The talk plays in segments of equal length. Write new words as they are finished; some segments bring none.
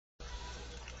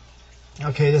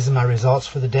Okay, this is my results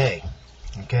for the day.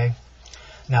 Okay,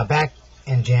 now back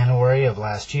in January of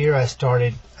last year, I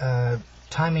started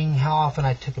timing how often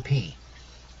I took a pee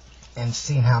and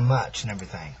seeing how much and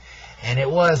everything. And it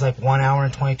was like 1 hour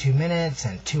and 22 minutes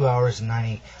and 2 hours and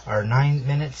 9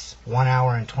 minutes, 1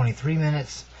 hour and 23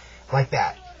 minutes, like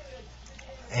that.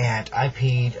 And I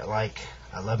peed like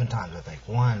 11 times, I think.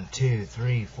 1, 2,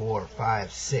 3, 4,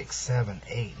 5, 6, 7,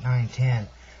 8, 9, 10,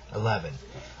 11.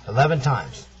 11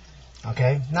 times.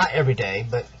 Okay? Not every day,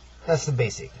 but that's the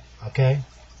basic. Okay?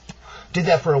 Did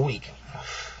that for a week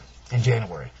in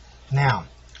January. Now,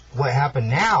 what happened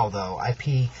now, though, I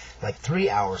pee like 3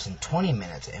 hours and 20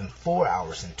 minutes, and 4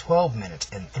 hours and 12 minutes,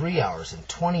 and 3 hours and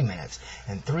 20 minutes,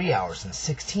 and 3 hours and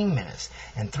 16 minutes,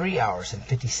 and 3 hours and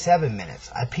 57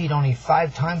 minutes. I peed only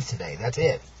 5 times today. That's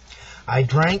it. I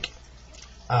drank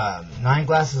 9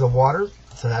 glasses of water,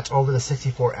 so that's over the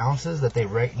 64 ounces that they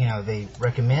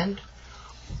recommend.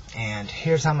 And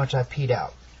here's how much I peed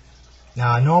out.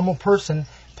 Now, a normal person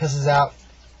pisses out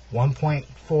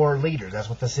 1.4 liters. That's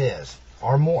what this is,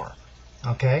 or more.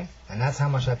 Okay? And that's how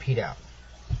much I peed out.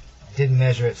 Didn't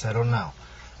measure it, so I don't know.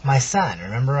 My son,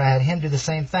 remember I had him do the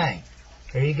same thing.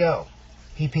 There you go.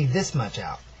 He peed this much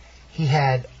out. He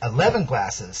had 11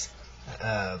 glasses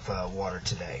of water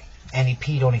today, and he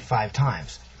peed only 5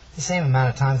 times. The same amount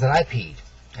of times that I peed.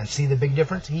 And see the big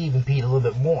difference? He even peed a little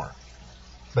bit more,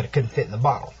 but it couldn't fit in the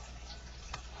bottle.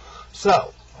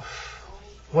 So,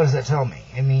 what does that tell me?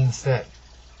 It means that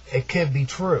it could be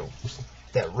true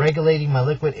that regulating my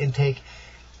liquid intake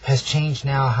has changed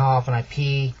now how often I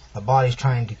pee. My body's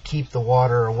trying to keep the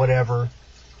water or whatever.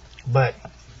 But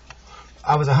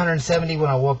I was 170 when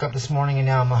I woke up this morning, and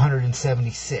now I'm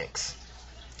 176.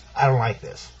 I don't like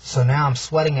this. So now I'm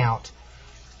sweating out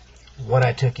what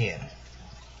I took in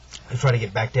to try to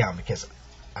get back down, because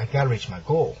I got to reach my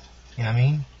goal. You know what I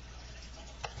mean?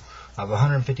 Of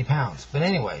 150 pounds. But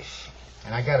anyway,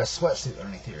 and I got a sweatsuit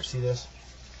underneath here. See this?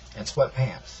 And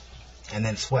sweatpants. And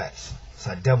then sweats.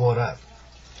 So I double it up.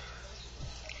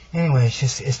 Anyway,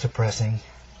 it's depressing.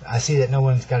 I see that no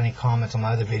one's got any comments on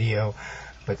my other video,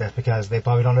 but that's because they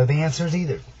probably don't know the answers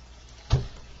either.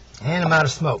 And I'm out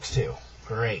of smokes too.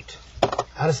 Great.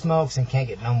 Out of smokes and can't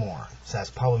get no more. So that's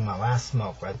probably my last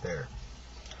smoke right there.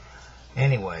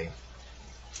 Anyway,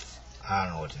 I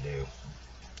don't know what to do.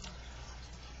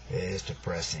 It is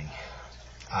depressing.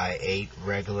 I ate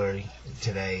regularly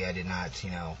today. I did not,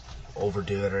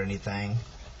 overdo it or anything.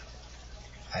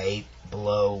 I ate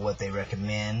below what they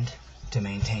recommend to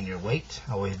maintain your weight.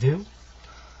 I always do.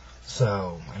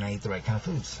 So, and I eat the right kind of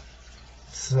foods.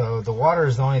 So the water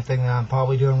is the only thing that I'm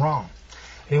probably doing wrong.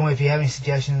 Anyway, if you have any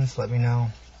suggestions, let me know.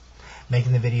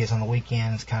 Making the videos on the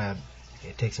weekends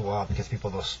it takes a while, because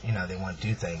people just, they want to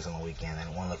do things on the weekend. They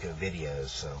don't want to look at videos.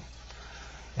 So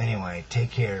anyway,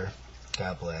 take care.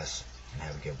 God bless. And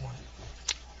have a good one.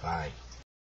 Bye.